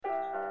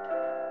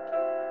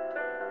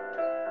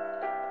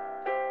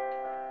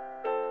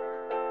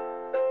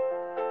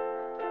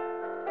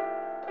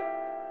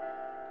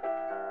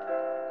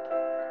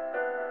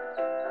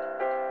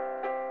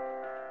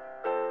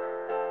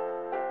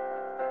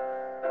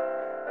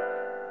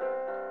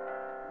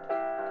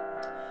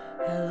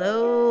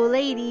Hello,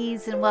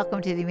 ladies, and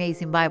welcome to the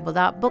Amazing Bible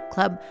Book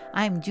Club.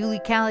 I'm Julie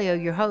Callio,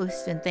 your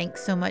host, and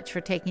thanks so much for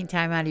taking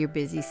time out of your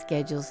busy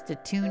schedules to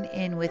tune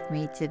in with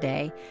me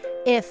today.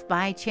 If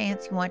by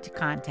chance you want to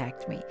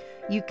contact me,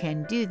 you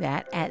can do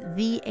that at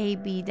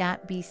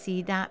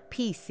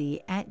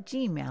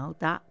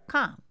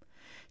theab.bc.pc@gmail.com.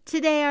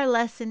 Today our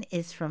lesson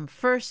is from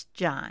 1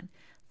 John.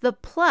 The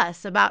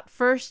plus about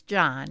 1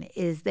 John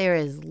is there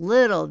is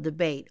little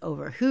debate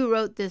over who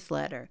wrote this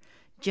letter.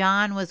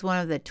 John was one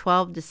of the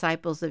 12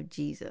 disciples of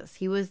Jesus.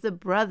 He was the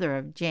brother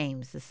of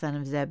James, the son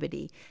of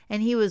Zebedee,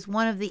 and he was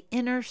one of the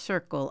inner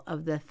circle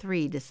of the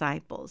 3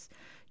 disciples.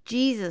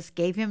 Jesus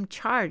gave him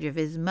charge of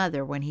his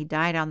mother when he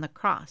died on the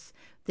cross.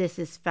 This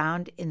is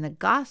found in the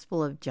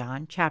Gospel of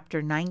John,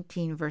 chapter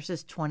 19,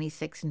 verses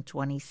 26 and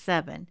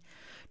 27.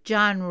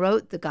 John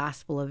wrote the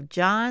Gospel of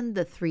John,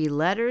 the 3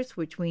 letters,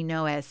 which we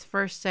know as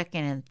 1st,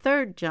 2nd, and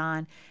 3rd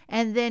John,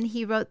 and then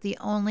he wrote the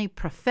only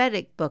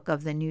prophetic book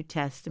of the New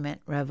Testament,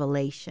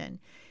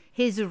 Revelation.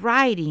 His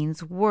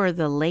writings were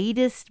the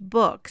latest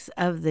books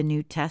of the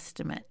New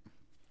Testament.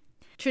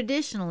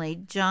 Traditionally,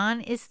 John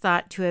is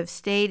thought to have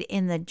stayed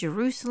in the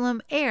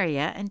Jerusalem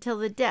area until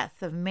the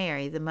death of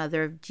Mary, the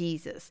mother of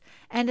Jesus,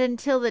 and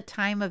until the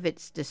time of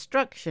its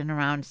destruction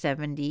around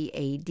 70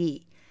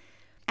 A.D.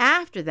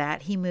 After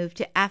that, he moved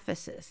to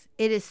Ephesus.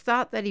 It is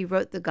thought that he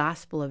wrote the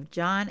Gospel of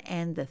John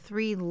and the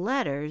 3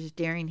 letters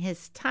during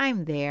his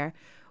time there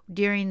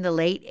during the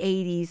late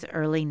 80s,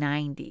 early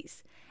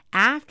 90s.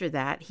 After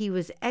that, he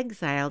was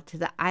exiled to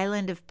the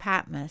island of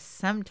Patmos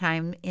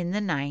sometime in the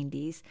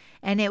 90s,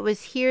 and it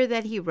was here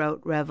that he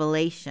wrote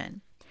Revelation.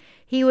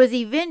 He was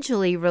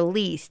eventually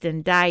released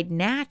and died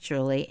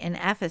naturally in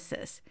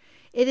Ephesus.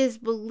 It is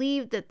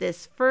believed that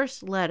this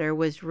first letter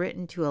was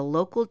written to a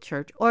local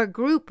church or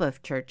group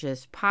of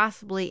churches,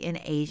 possibly in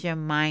Asia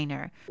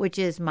Minor, which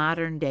is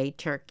modern-day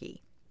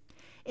Turkey.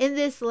 In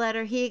this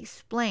letter, he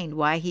explained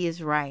why he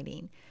is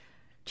writing.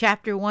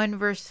 Chapter 1,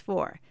 verse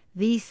 4,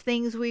 "These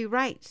things we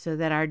write so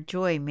that our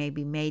joy may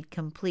be made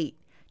complete."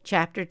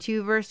 Chapter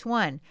 2, verse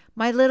 1,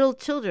 "My little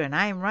children,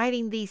 I am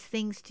writing these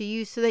things to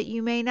you so that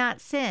you may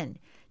not sin."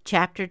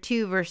 Chapter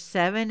 2, verse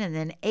 7 and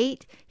then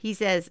 8, he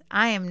says,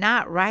 "I am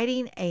not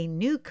writing a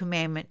new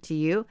commandment to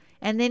you."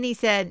 And then he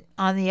said,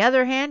 "On the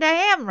other hand, I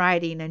am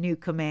writing a new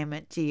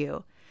commandment to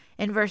you."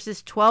 In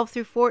verses 12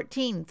 through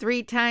 14,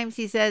 3 times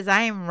he says,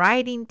 "I am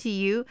writing to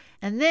you."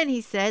 And then he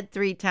said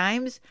 3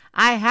 times,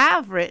 "I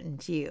have written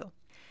to you."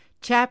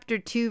 Chapter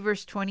 2,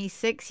 verse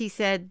 26, he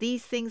said,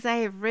 "These things I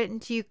have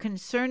written to you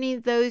concerning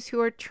those who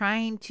are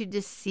trying to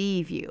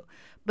deceive you."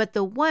 But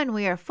the one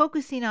we are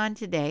focusing on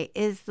today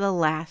is the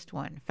last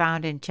one,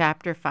 found in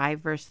chapter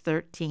 5, verse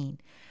 13.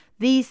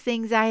 "These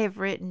things I have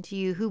written to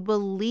you who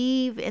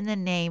believe in the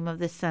name of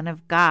the Son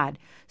of God,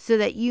 so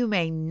that you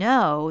may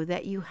know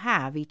that you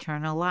have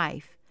eternal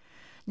life."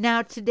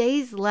 Now,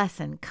 today's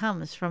lesson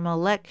comes from a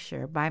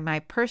lecture by my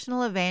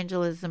personal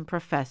evangelism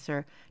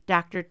professor,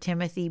 Dr.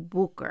 Timothy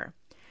Beougher.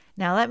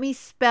 Now, let me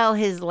spell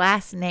his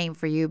last name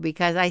for you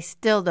because I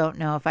still don't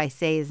know if I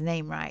say his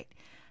name right.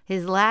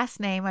 His last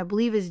name, I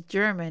believe, is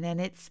German, and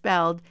it's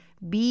spelled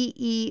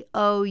Beougher.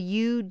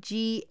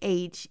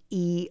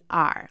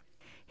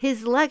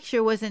 His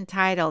lecture was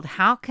entitled,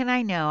 "How Can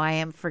I Know I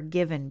Am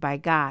Forgiven by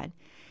God?"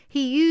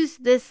 He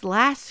used this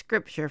last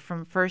scripture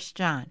from 1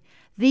 John.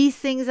 "These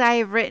things I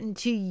have written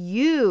to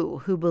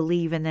you who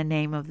believe in the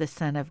name of the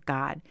Son of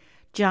God."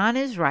 John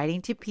is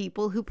writing to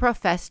people who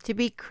profess to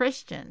be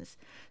Christians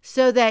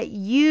so that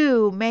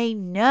you may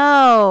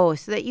know,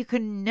 so that you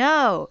can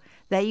know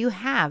that you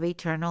have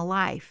eternal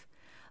life.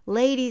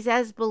 Ladies,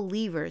 as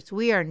believers,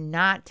 we are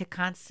not to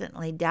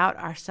constantly doubt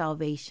our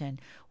salvation.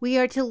 We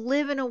are to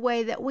live in a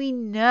way that we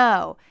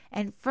know,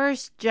 and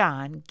 1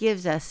 John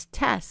gives us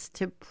tests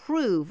to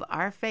prove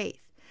our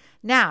faith.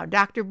 Now,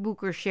 Dr.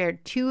 Beougher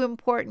shared 2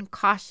 important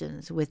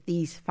cautions with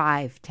these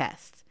 5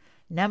 tests.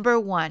 Number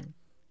 1,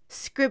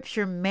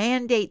 Scripture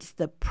mandates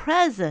the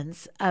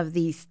presence of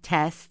these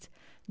tests,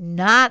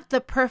 not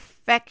the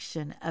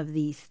perfection of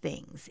these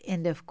things.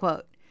 End of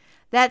quote.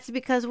 That's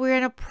because we're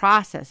in a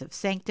process of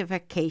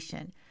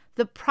sanctification,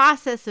 the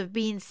process of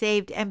being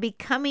saved and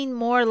becoming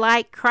more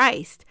like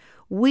Christ.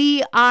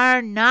 We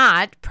are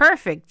not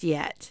perfect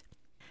yet.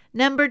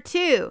 Number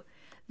 2,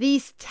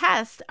 these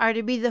tests are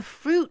to be the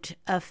fruit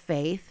of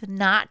faith,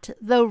 not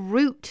the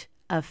root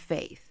of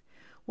faith.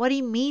 What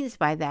he means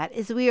by that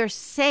is we are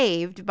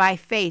saved by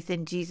faith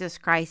in Jesus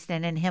Christ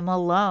and in him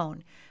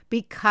alone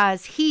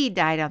because he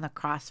died on the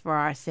cross for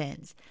our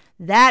sins.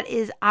 That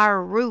is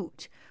our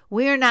root.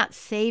 We are not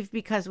saved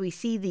because we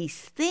see these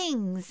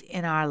things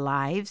in our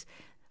lives.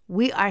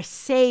 We are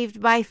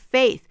saved by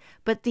faith,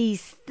 but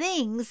these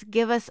things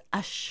give us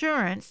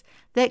assurance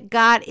that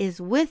God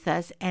is with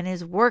us and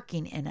is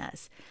working in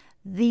us.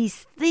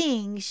 These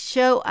things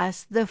show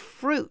us the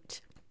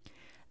fruit.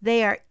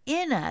 They are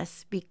in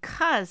us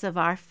because of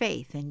our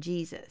faith in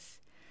Jesus.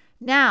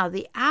 Now,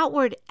 the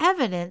outward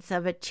evidence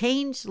of a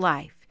changed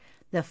life,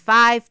 the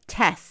 5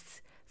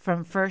 tests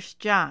from 1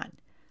 John.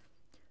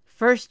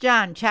 1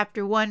 John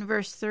chapter 1,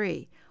 verse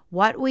 3.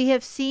 What we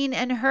have seen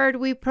and heard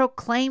we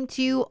proclaim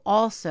to you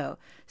also,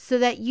 so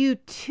that you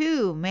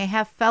too may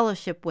have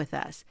fellowship with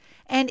us.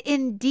 And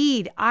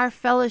indeed, our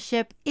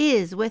fellowship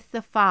is with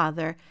the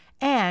Father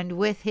and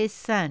with his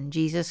Son,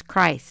 Jesus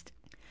Christ.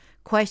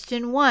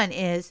 Question 1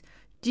 is,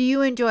 do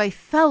you enjoy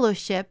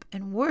fellowship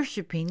and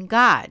worshiping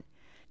God?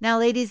 Now,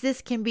 ladies,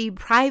 this can be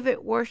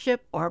private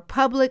worship or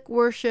public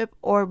worship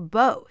or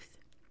both.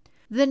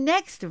 The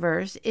next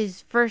verse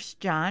is 1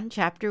 John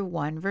chapter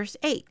 1, verse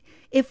 8.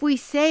 If we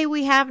say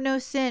we have no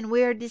sin,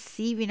 we are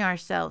deceiving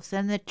ourselves,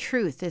 and the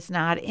truth is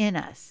not in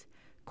us.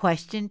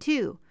 Question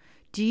 2.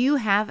 Do you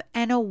have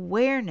an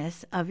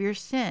awareness of your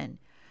sin?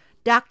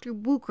 Dr.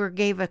 Beougher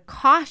gave a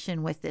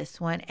caution with this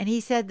one, and he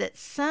said that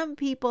some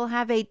people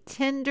have a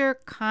tender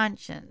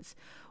conscience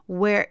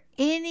where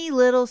any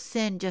little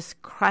sin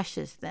just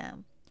crushes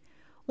them.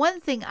 One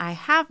thing I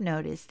have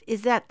noticed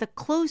is that the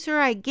closer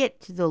I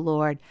get to the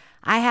Lord,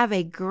 I have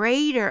a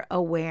greater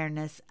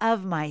awareness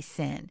of my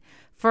sin.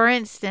 For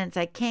instance,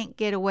 I can't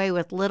get away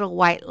with little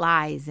white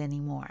lies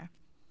anymore.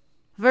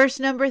 Verse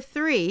number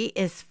 3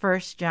 is 1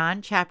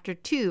 John chapter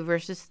 2,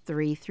 verses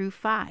 3 through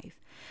 5.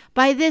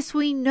 By this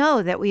we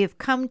know that we have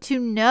come to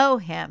know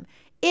him,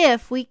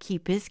 if we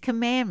keep his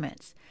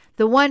commandments.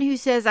 The one who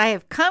says, I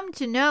have come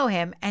to know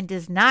him, and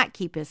does not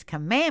keep his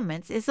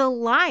commandments is a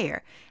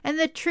liar, and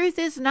the truth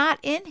is not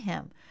in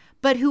him.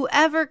 But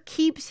whoever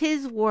keeps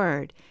his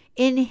word,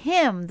 in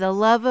him the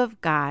love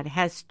of God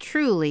has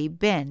truly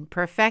been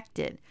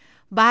perfected.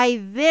 By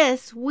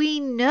this we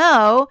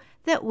know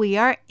that we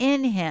are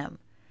in him.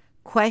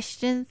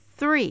 Question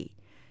 3.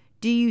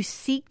 Do you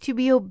seek to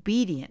be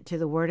obedient to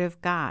the word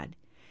of God?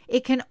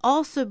 It can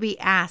also be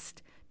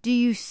asked, do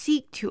you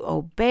seek to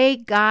obey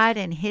God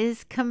and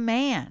his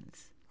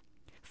commands?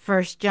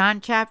 1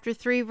 John chapter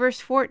 3, verse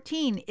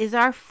 14 is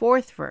our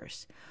fourth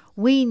verse.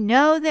 We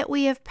know that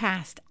we have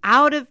passed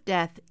out of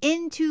death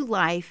into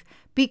life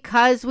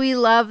because we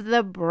love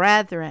the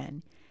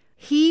brethren.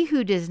 He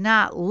who does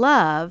not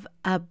love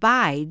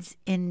abides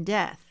in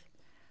death.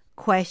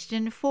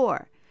 Question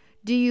 4.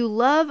 Do you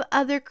love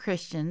other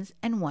Christians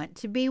and want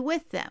to be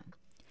with them?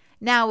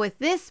 Now, with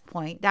this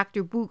point,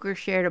 Dr. Beougher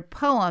shared a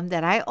poem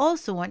that I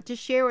also want to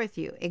share with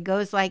you. It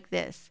goes like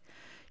this.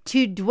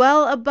 To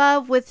dwell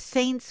above with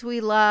saints we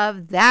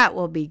love, that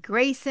will be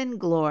grace and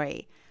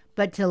glory.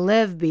 But to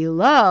live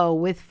below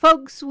with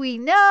folks we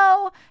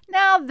know,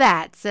 now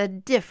that's a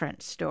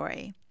different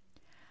story.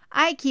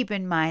 I keep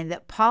in mind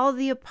that Paul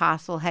the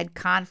Apostle had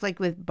conflict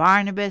with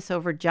Barnabas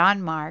over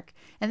John Mark,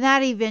 and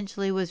that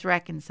eventually was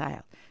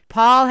reconciled.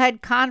 Paul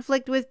had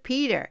conflict with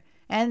Peter,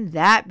 and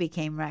that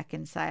became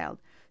reconciled.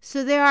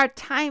 So there are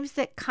times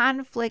that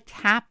conflict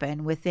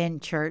happen within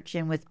church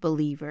and with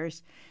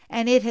believers,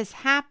 and it has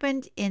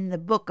happened in the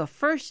book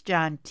of 1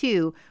 John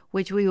 2,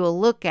 which we will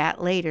look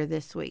at later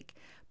this week.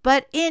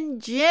 But in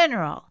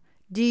general,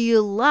 do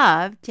you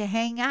love to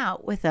hang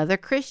out with other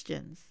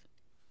Christians?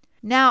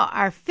 Now,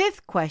 our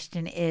fifth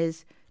question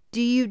is,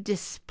 do you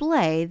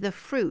display the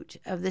fruit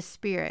of the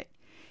Spirit?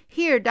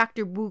 Here,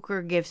 Dr.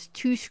 Beougher gives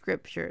two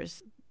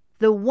scriptures.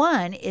 The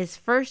one is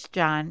 1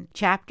 John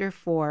chapter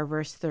 4,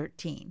 verse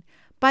 13.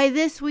 By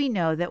this we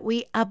know that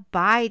we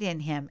abide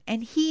in him,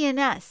 and he in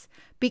us,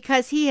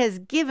 because he has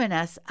given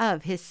us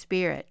of his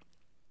Spirit.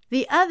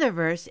 The other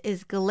verse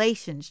is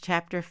Galatians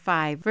chapter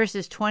 5,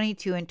 verses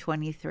 22 and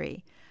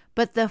 23.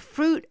 But the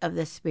fruit of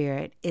the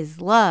Spirit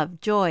is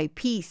love, joy,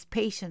 peace,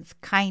 patience,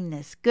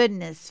 kindness,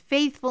 goodness,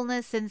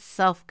 faithfulness, and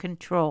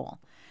self-control.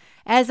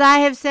 As I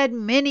have said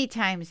many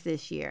times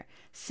this year,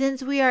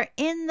 since we are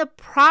in the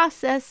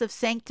process of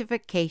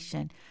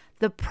sanctification,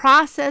 the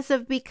process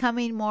of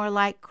becoming more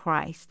like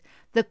Christ,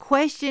 the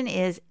question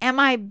is, am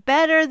I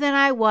better than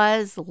I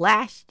was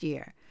last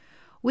year?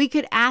 We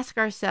could ask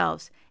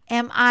ourselves,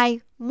 am I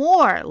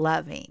more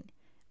loving,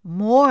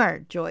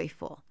 more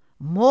joyful,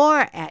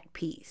 more at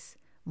peace,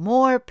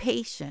 more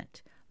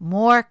patient,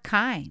 more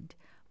kind,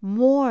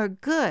 more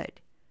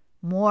good,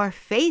 more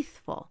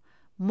faithful,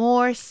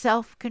 more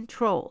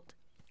self-controlled?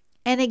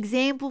 An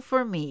example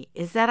for me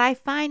is that I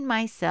find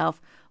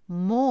myself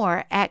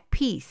more at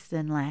peace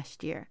than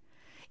last year.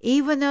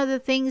 Even though the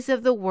things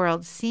of the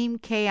world seem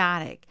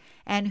chaotic,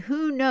 and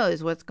who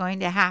knows what's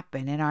going to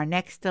happen in our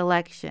next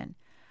election,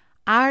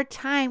 our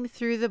time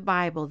through the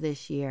Bible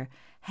this year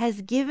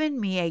has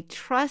given me a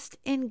trust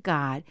in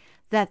God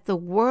that the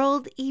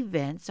world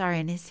events are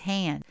in his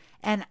hand,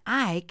 and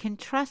I can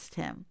trust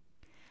him.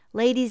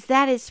 Ladies,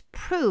 that is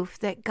proof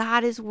that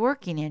God is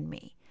working in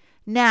me.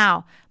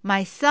 Now,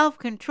 my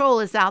self-control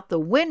is out the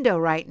window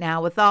right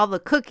now with all the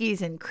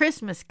cookies and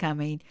Christmas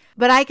coming,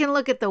 but I can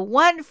look at the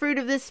one fruit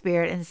of the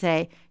Spirit and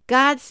say,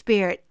 God's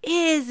Spirit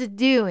is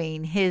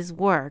doing his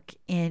work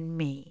in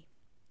me.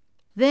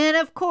 Then,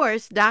 of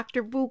course,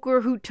 Dr.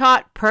 Beougher, who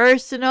taught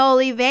personal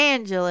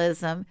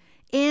evangelism,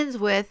 ends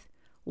with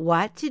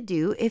what to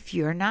do if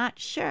you're not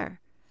sure.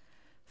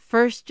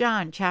 1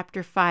 John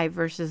chapter 5,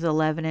 verses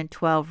 11 and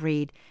 12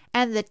 read,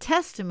 and the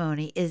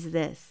testimony is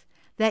this,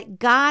 that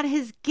God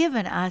has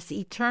given us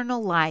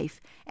eternal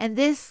life, and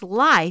this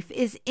life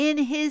is in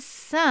his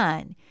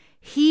Son.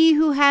 He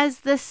who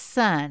has the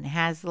Son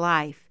has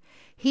life.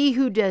 He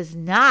who does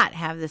not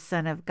have the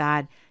Son of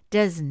God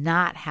does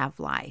not have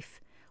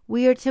life.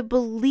 We are to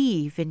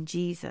believe in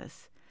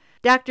Jesus.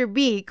 Dr.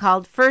 B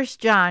called 1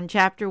 John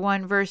chapter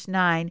 1 verse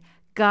 9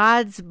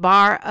 God's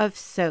bar of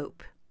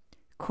soap.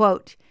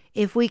 Quote,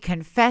 "If we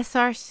confess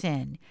our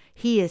sin,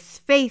 he is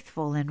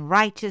faithful and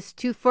righteous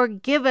to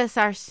forgive us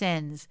our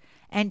sins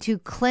and to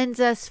cleanse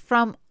us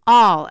from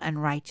all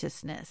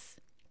unrighteousness."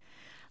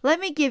 Let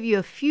me give you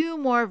a few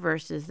more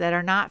verses that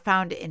are not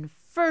found in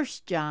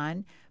 1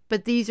 John,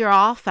 but these are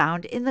all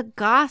found in the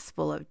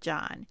Gospel of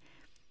John.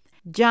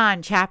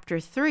 John chapter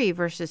 3,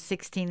 verses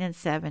 16 and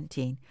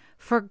 17.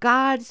 "For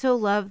God so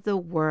loved the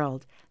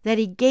world that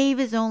he gave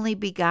his only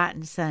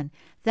begotten Son,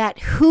 that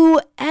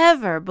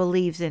whoever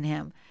believes in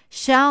him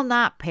shall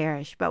not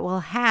perish, but will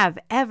have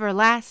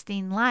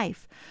everlasting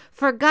life.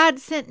 For God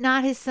sent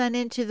not his Son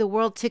into the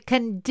world to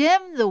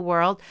condemn the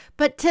world,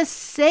 but to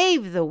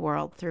save the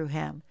world through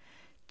him."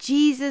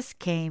 Jesus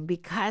came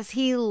because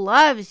he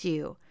loves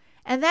you,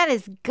 and that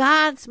is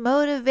God's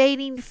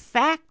motivating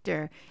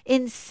factor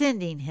in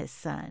sending his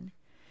Son.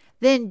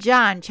 Then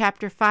John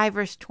chapter 5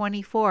 verse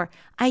 24,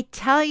 "I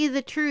tell you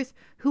the truth,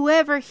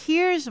 whoever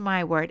hears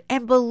my word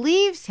and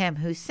believes him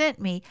who sent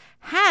me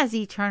has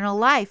eternal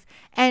life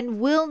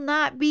and will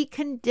not be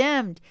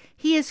condemned.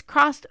 He is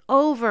crossed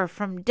over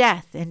from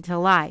death into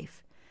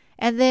life."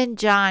 And then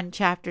John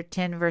chapter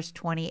 10 verse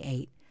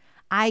 28,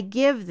 "I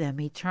give them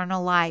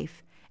eternal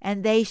life,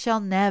 and they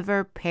shall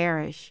never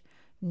perish.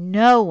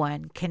 No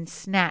one can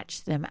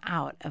snatch them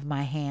out of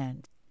my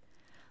hand."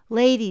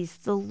 Ladies,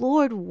 the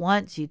Lord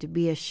wants you to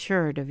be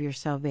assured of your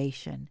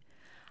salvation.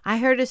 I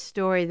heard a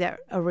story that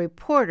a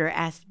reporter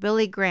asked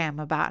Billy Graham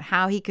about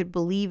how he could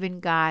believe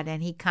in God,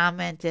 and he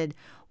commented,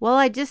 "Well,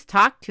 I just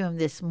talked to him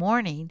this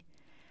morning."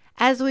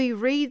 As we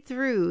read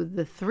through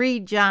the 3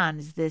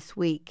 Johns this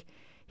week,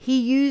 he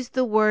used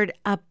the word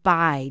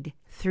abide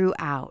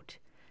throughout,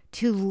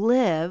 to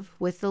live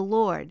with the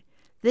Lord.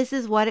 This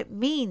is what it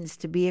means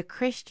to be a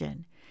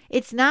Christian.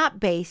 It's not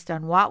based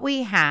on what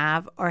we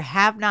have or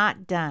have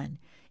not done.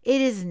 It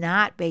is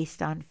not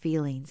based on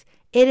feelings.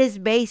 It is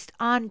based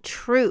on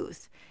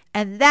truth.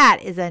 And that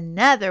is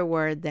another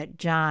word that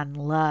John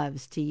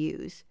loves to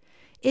use.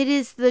 It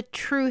is the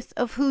truth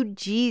of who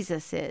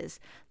Jesus is,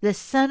 the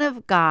Son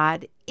of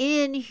God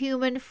in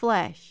human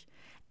flesh,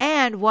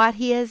 and what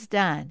he has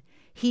done.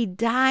 He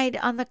died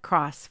on the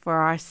cross for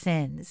our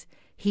sins.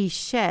 He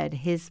shed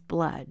his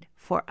blood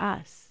for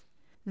us.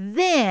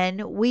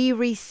 Then we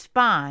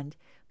respond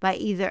by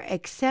either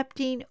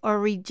accepting or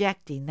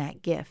rejecting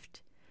that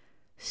gift.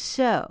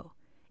 So,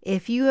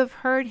 if you have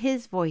heard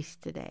his voice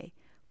today,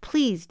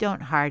 please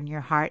don't harden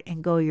your heart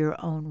and go your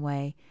own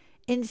way.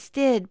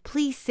 Instead,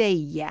 please say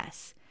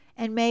yes,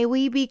 and may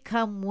we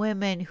become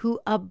women who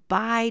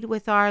abide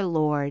with our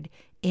Lord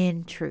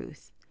in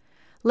truth.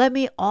 Let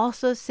me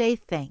also say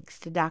thanks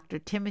to Dr.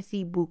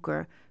 Timothy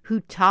Beougher, who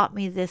taught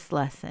me this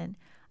lesson.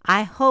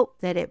 I hope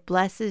that it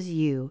blesses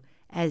you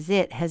as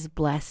it has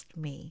blessed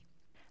me.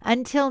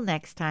 Until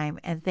next time,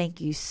 and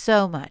thank you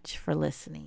so much for listening.